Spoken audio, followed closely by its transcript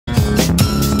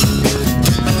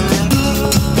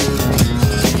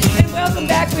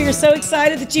we are so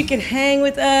excited that you can hang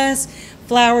with us,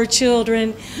 flower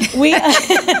children. We're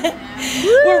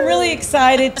really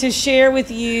excited to share with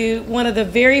you one of the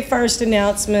very first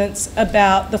announcements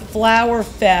about the Flower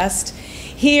Fest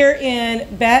here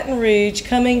in Baton Rouge,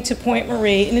 coming to Point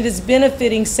Marie, and it is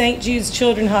benefiting St. Jude's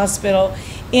Children's Hospital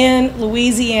in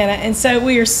Louisiana. And so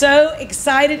we are so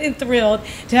excited and thrilled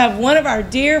to have one of our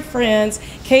dear friends,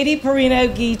 Katie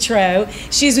Perino-Guitro.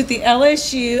 She's with the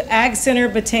LSU Ag Center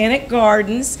Botanic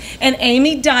Gardens, and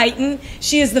Amy Dighton.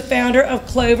 She is the founder of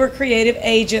Clover Creative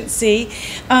Agency.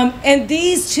 And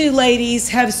these two ladies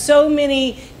have so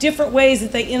many different ways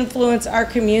that they influence our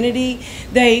community.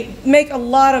 They make a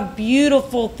lot of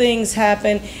beautiful things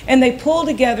happen, and they pull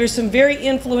together some very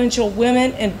influential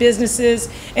women and businesses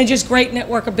and just great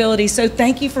networkability. So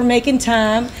thank you for making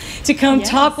time to come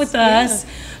talk with us,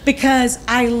 because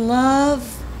I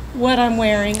love what I'm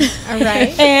wearing. All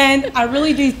right. And I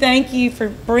really do thank you for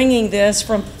bringing this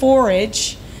from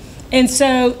Forage. And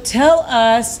so tell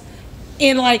us,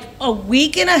 in like a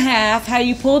week and a half, how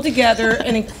you pulled together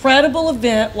an incredible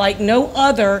event like no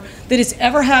other that has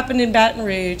ever happened in Baton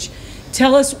Rouge.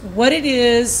 Tell us what it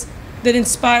is that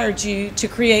inspired you to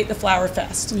create the Flower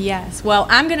Fest. Yes. Well,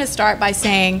 I'm going to start by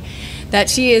saying that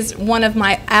she is one of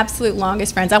my absolute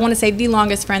longest friends. I want to say the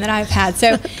longest friend that I've had.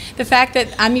 So the fact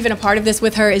that I'm even a part of this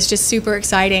with her is just super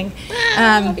exciting.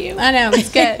 I love you. I know,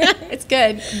 it's good. It's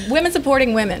good. Women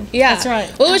supporting women. Yeah. That's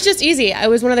right. Well, it was just easy. I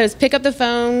was one of those pick up the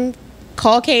phone,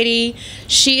 call Katie.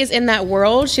 She is in that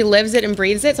world. She lives it and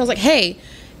breathes it. So I was like, hey,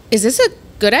 is this a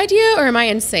good idea or am I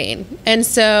insane? And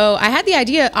so I had the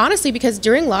idea, honestly, because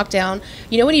during lockdown,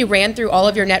 you know, when you ran through all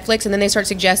of your Netflix and then they start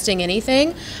suggesting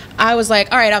anything, I was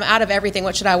like, all right, I'm out of everything.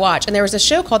 What should I watch? And there was a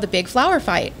show called The Big Flower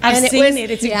Fight. I've seen it.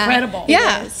 It's incredible.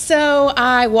 Yeah. So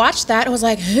I watched that and was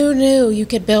like, who knew you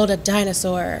could build a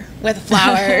dinosaur with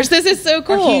flowers? This is so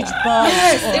cool. Or huge bugs.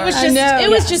 Yes, it was just, it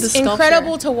was just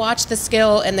incredible to watch the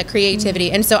skill and the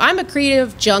creativity. And so I'm a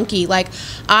creative junkie. Like,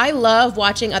 I love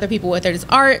watching other people, whether it's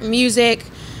art, music,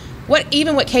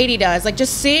 even what Katie does, like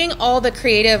just seeing all the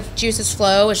creative juices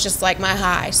flow is just like my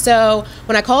high. So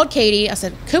when I called Katie, I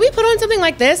said, could we put on something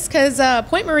like this? Because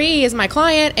Point Marie is my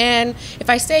client, and if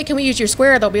I say, can we use your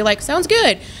square, they'll be like, sounds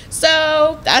good.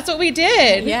 So that's what we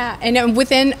did. Yeah, and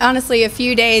within, honestly, a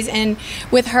few days, and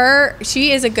with her,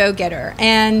 she is a go-getter,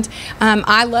 and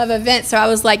I love events, so I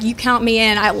was like, you count me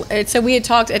in. So we had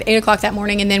talked at 8 o'clock that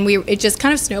morning, and then it just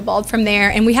kind of snowballed from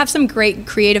there, and we have some great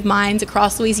creative minds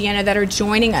across Louisiana that are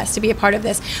joining us to be a part of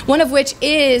this, one of which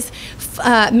is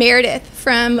Meredith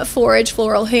from Forage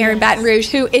Floral here in Baton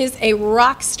Rouge, who is a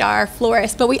rock star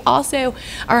florist. But we also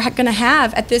are going to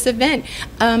have at this event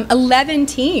 11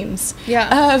 teams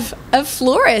of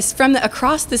florists from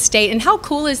across the state. And how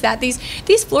cool is that?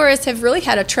 These florists have really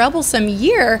had a troublesome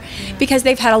year because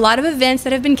they've had a lot of events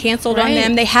that have been canceled on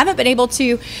them. They haven't been able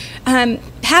to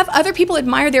have other people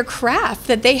admire their craft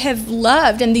that they have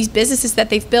loved and these businesses that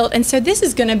they've built. And so this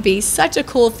is going to be such a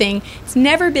cool thing. It's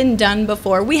never been done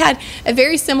before. We had a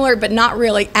very similar, but not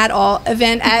really at all,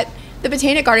 event at the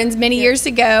Botanic Gardens many years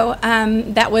ago.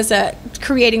 That was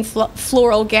creating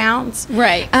floral gowns.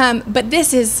 Right. But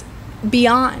this is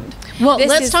beyond. Well,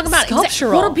 let's talk about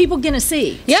sculptural. what are people going to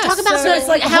see? Yes. Talk about so it's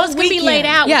like how it's going to be laid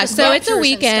out. Yeah, with the so it's a sculptures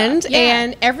weekend, and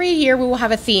and every year we will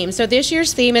have a theme. So this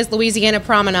year's theme is Louisiana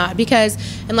Promenade, because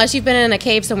unless you've been in a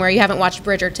cave somewhere, you haven't watched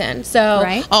Bridgerton.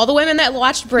 So all the women that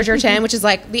watched Bridgerton, which is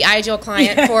like the ideal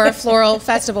client for a floral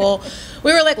festival,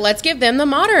 we were like, let's give them the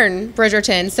modern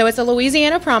Bridgerton. So it's a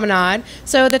Louisiana Promenade.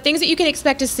 So the things that you can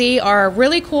expect to see are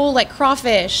really cool, like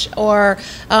crawfish or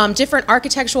different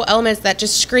architectural elements that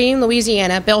just scream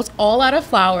Louisiana, built all out of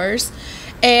flowers.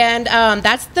 And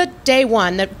that's the day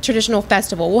one, the traditional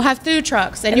festival. We'll have food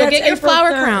trucks, and you'll get your flower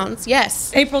crowns.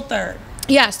 Yes. April 3rd.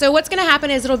 Yeah, so what's going to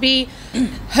happen is it'll be,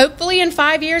 hopefully in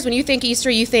 5 years, when you think Easter,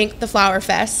 you think the Flower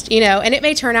Fest, you know, and it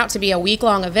may turn out to be a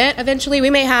week-long event eventually. We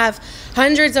may have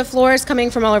hundreds of florists coming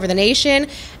from all over the nation.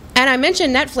 And I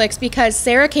mentioned Netflix because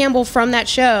Sarah Campbell from that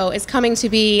show is coming to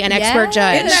be an expert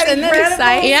judge. Isn't that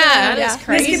exciting? Yeah. That is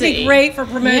crazy. This could be great for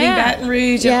promoting Baton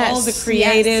Rouge and all the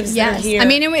creatives that are here. I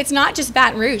mean, it's not just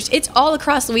Baton Rouge. It's all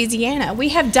across Louisiana. We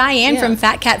have Diane from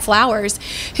Fat Cat Flowers,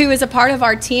 who is a part of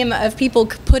our team of people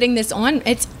putting this on.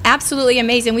 It's absolutely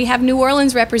amazing. We have New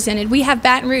Orleans represented. We have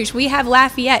Baton Rouge. We have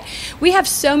Lafayette. We have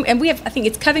and we have, I think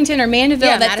it's Covington or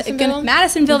Mandeville.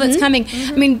 Madisonville that's coming.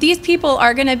 I mean, these people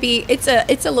are going to be, it's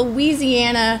a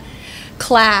Louisiana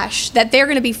clash that they're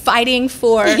going to be fighting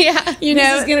for. Yeah. You This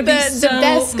know, is gonna be the so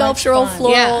best much sculptural fun.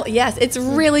 floral. Yes, it's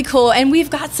really cool. And we've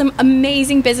got some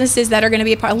amazing businesses that are going to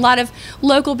be a part, a lot of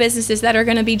local businesses that are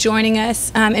going to be joining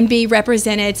us and be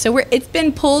represented. So it's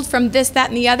been pulled from this, that,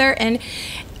 and the other. And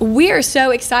we are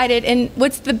so excited. And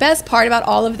what's the best part about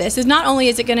all of this is not only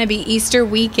is it going to be Easter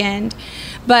weekend,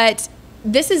 but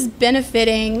this is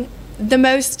benefiting the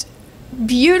most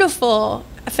beautiful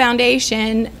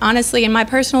foundation, honestly, in my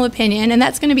personal opinion, and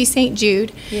that's going to be St.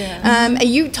 Jude. Yeah.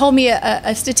 You told me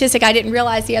a statistic I didn't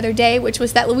realize the other day, which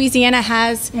was that Louisiana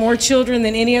has more children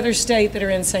than any other state that are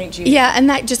in St. Jude. Yeah, and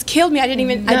that just killed me. I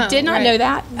did not know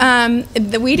that.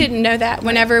 We didn't know that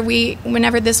whenever we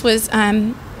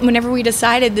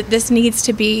decided that this needs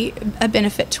to be a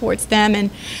benefit towards them,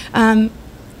 and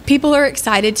people are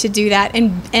excited to do that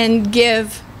and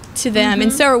give to them,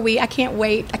 and so are we. I can't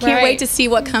wait. I can't wait to see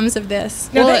what comes of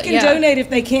this. Now they can donate if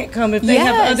they can't come, if they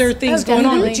have other things going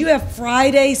on. definitely. But you have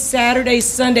Friday, Saturday,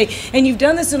 Sunday, and you've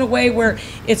done this in a way where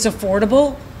it's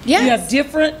affordable. Yes. You have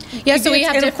different. Yeah, so we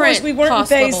have and of course, different we weren't in cost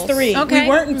phase levels. 3. Okay. We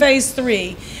weren't in phase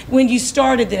 3 when you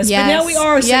started this, but now we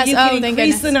are. So Yes. you Oh, can thank increase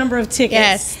goodness. the number of tickets.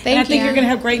 Yes, and I thank think you. you're going to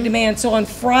have great demand. So on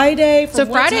Friday, from So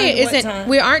what Friday time to what isn't. time?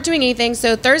 We aren't doing anything.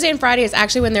 So Thursday and Friday is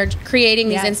actually when they're creating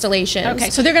these installations.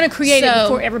 Okay, so they're going to create it So-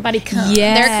 before everybody comes.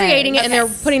 Yeah. They're creating it and they're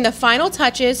putting the final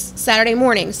touches Saturday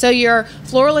morning. So your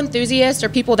floral enthusiasts or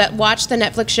people that watch the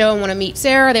Netflix show and want to meet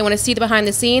Sarah, they want to see the behind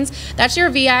the scenes, that's your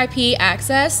VIP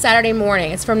access Saturday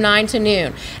morning. It's from 9 to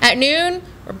noon. At noon,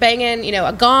 we're banging,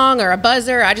 a gong or a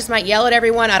buzzer. I just might yell at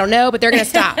everyone. I don't know, but they're going to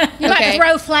stop. You might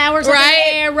throw flowers in the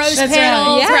air, rose That's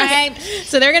petals, right. right?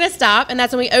 So they're going to stop, and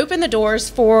that's when we open the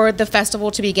doors for the festival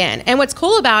to begin. And what's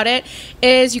cool about it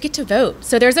is you get to vote.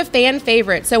 So there's a fan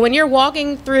favorite. So when you're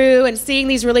walking through and seeing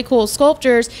these really cool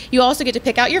sculptures, you also get to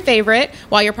pick out your favorite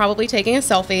while you're probably taking a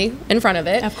selfie in front of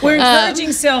it. We're encouraging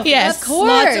selfies. Yes, Of course.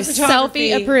 Lots of photography.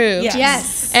 selfie approved.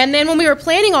 Yes. And then when we were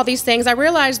planning all these things, I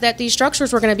realized that these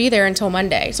structures were going to be there until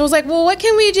Monday. So I was like, well, what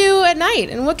can we do at night?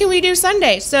 And what can we do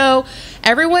Sunday? So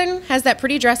everyone has that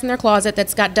pretty dress in their closet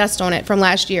that's got dust on it from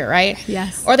last year, right?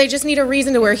 Yes. Or they just need a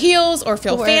reason to wear heels or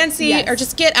feel fancy yes. or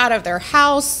just get out of their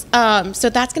house. So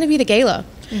that's going to be the gala.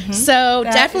 So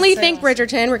That definitely is so think awesome.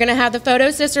 Bridgerton. We're going to have the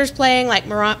Photo Sisters playing like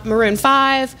Maroon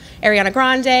 5, Ariana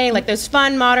Grande, like those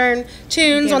fun modern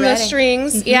tunes Get on those ready.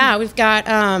 strings. Yeah, we've got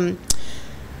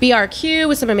BRQ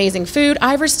with some amazing food.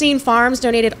 Iverstein Farms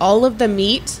donated all of the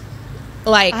meat.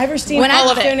 Like Iverstein When I- all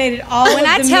all of it. donated all When of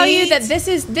I the tell meat. you that this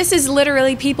is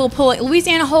literally people pulling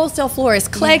Louisiana wholesale florists,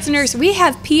 Clegg's Nurse. We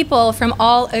have people from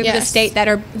all over the Yes. state that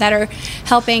are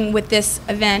helping with this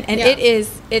event, and Yeah.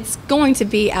 it's going to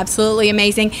be absolutely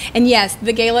amazing. And yes,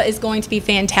 the gala is going to be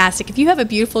fantastic. If you have a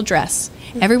beautiful dress,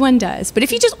 everyone does. But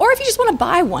if you just want to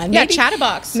buy one, Yeah, maybe,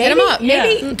 Chatterbox. Hit maybe 'em up.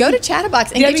 maybe go to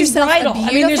Chatterbox and get Debbie's yourself Bridal. a beautiful.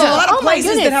 I mean, there's a lot of oh my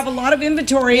places that goodness. have a lot of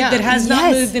inventory Yeah. that has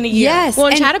not Yes. moved in a year. Yes. Well,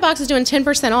 and And- Chatterbox is doing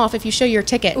 10% off if you show your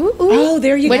ticket, Oh,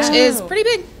 there you which go. is pretty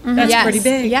big. That's Yes, pretty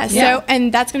big. Yes. Yeah. So,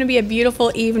 and that's going to be a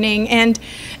beautiful evening, and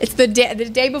it's the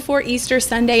day before Easter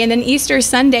Sunday, and then Easter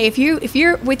Sunday. If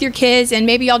you're with your kids, and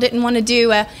maybe y'all didn't want to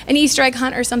do an Easter egg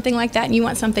hunt or something like that, and you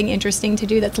want something interesting to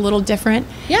do that's a little different.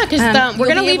 Yeah, because we're you'll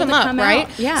going to be leave able them to up, come right? out.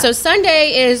 Yeah. So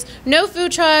Sunday is no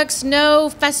food trucks,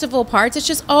 no festival parts. It's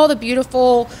just all the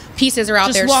beautiful pieces are out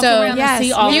Just there. walk so around yes, and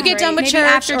see all you the get done with maybe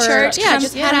church after or- church, yeah, come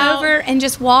just head come out. over and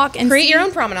just walk and create see. your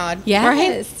own promenade. Yes,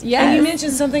 Right? yes. And you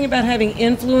mentioned something about having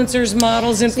influencers,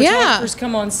 models, and Yeah. photographers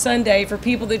come on Sunday for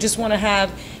people that just want to have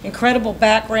incredible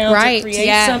backgrounds Right, and create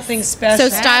yes. something special.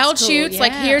 So styled cool, shoots,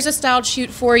 like yeah. here's a styled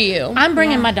shoot for you. I'm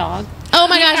bringing my dog. Oh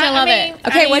my gosh, I love it.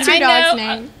 Okay, what's your dog's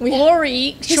name?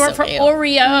 Ori, short so for cute.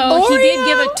 Oreo. He did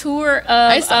give a Oreo? tour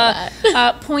I of saw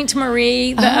that. Point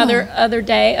Marie the other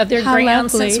day of their How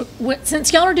grounds. lovely.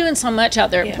 Since y'all are doing so much out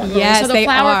there at Point Marie. Yes, so the they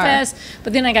Flower are. Fest,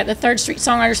 but then I got the 3rd Street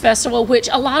Songwriters Festival, which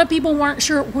a lot of people weren't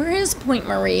sure, where is Point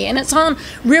Marie? And it's on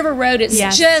River Road. It's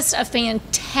Yes. just a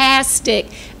fantastic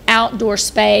outdoor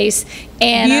space,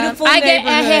 and Beautiful I neighborhood.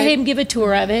 had him give a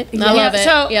tour of it. I love it.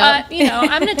 So Yep.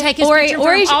 I'm going to take his Ori- picture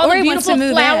Ori- from all Ori the wants to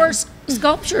beautiful move flowers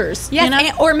sculptures. Yes, you know?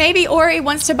 and- or maybe Ori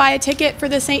wants to buy a ticket for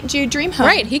the St. Jude Dream Home.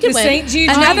 Right, he could The win. St. Jude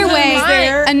Another Dream way, Home's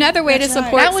there. another way to That's right.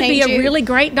 support That would be St. a Jude. really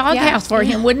great doghouse for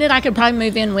him, wouldn't it? I could probably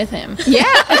move in with him. Yeah,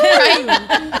 Right.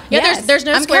 Yeah, Yes. there's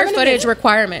no I'm square coming to footage visit.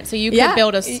 requirement, so you Yeah. could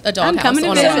build a I'm doghouse coming to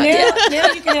on visit. a Now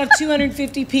you can have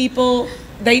 250 people.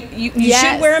 You Yes.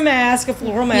 should wear a mask, a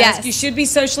floral mask. Yes. You should be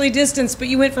socially distanced, but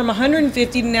you went from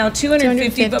 150 to now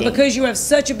 250. But 250. because you have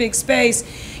such a big space,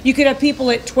 you could have people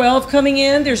at 12 coming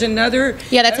in. There's another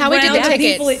Yeah, that's how we did the round of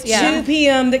people tickets. at Yeah. 2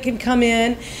 p.m. that can come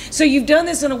in. So you've done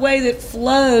this in a way that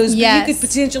flows, but Yes. you could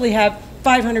potentially have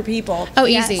 500 people. Oh,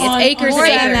 easy. It's acres more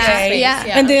and than acres. that. Space.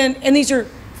 Yeah. And these are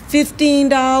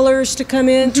 $15 to come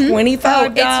in,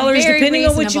 $25, very depending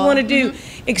on what you reasonable. want to do.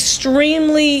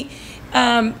 Extremely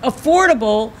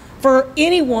affordable for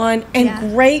anyone,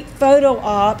 and great photo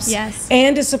ops. Yes.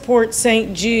 And to support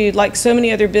St. Jude, like so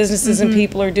many other businesses and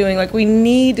people are doing. Like, we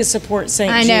need to support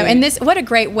St. Jude. I know, and what a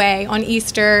great way on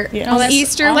Easter. Yeah. On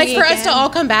Easter Like, for us weekend. to all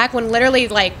come back when literally,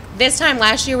 like, this time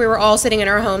last year we were all sitting in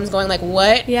our homes going, like,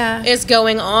 what is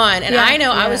going on? And I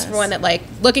know I was for one that, like,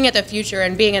 looking at the future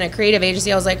and being in a creative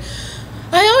agency, I was like,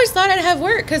 I always thought I'd have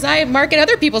work because I market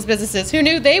other people's businesses. Who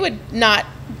knew they would not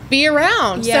be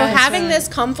around? Yes. So having this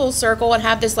come full circle and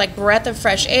have this, like, breath of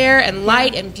fresh air and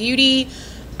light and beauty,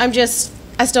 I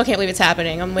still can't believe it's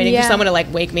happening. I'm waiting for someone to,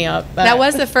 like, wake me up. But that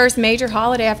was the first major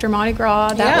holiday after Mardi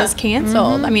Gras that was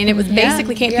canceled. I mean, it was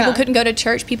basically canceled. People couldn't go to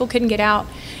church. People couldn't get out.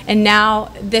 And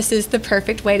now this is the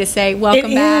perfect way to say,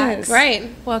 welcome back. Is. Right.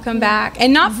 Welcome back.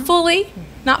 And not fully,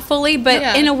 but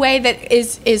in a way that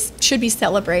is should be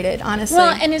celebrated, honestly.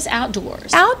 Well, and it's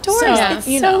outdoors. Outdoors, So, it's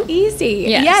you so know. easy.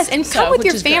 Yes. Yes, and So, come with which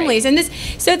your is great. families. And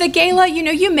so the gala,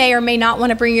 you may or may not want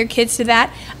to bring your kids to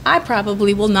that. I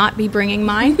probably will not be bringing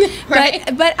mine, Right.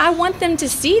 but I want them to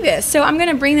see this. So I'm going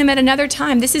to bring them at another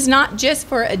time. This is not just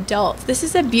for adults. This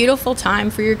is a beautiful time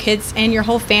for your kids and your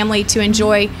whole family to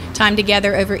enjoy time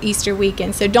together over Easter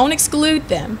weekend. So don't exclude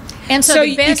them. And so, So the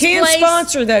you best can place,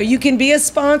 sponsor, though. You can be a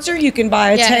sponsor. You can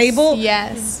buy a table.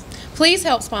 Yes. Please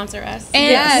help sponsor us. And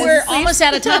Yes. we're almost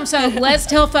out of time, so let's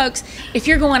tell folks, if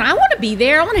you're going, I want to be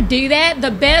there, I want to do that,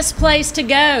 the best place to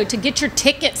go to get your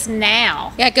tickets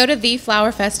now. Yeah, go to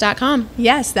theflowerfest.com.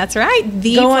 Yes, that's right.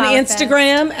 Go on FlowerFest.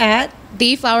 Instagram at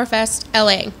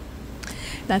TheFlowerFestLA.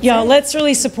 That's y'all. it. Let's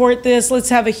really support this. Let's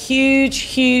have a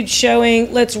huge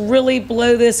showing. Let's really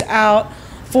blow this out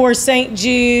for St.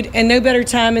 Jude, and no better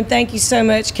time. And thank you so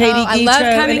much, Katie I Guicho love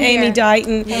and coming Amy here.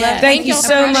 Dighton. Thank Thank you y'all.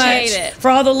 so Appreciate much it.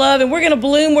 for all the love. And we're going to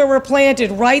bloom where we're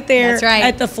planted, right there That's right.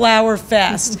 at the Flower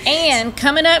Fest. And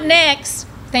coming up next,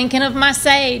 thinking of my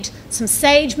sage, some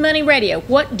Sage Money Radio.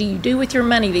 What do you do with your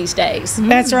money these days?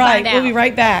 That's right. Find We'll be out.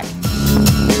 right back.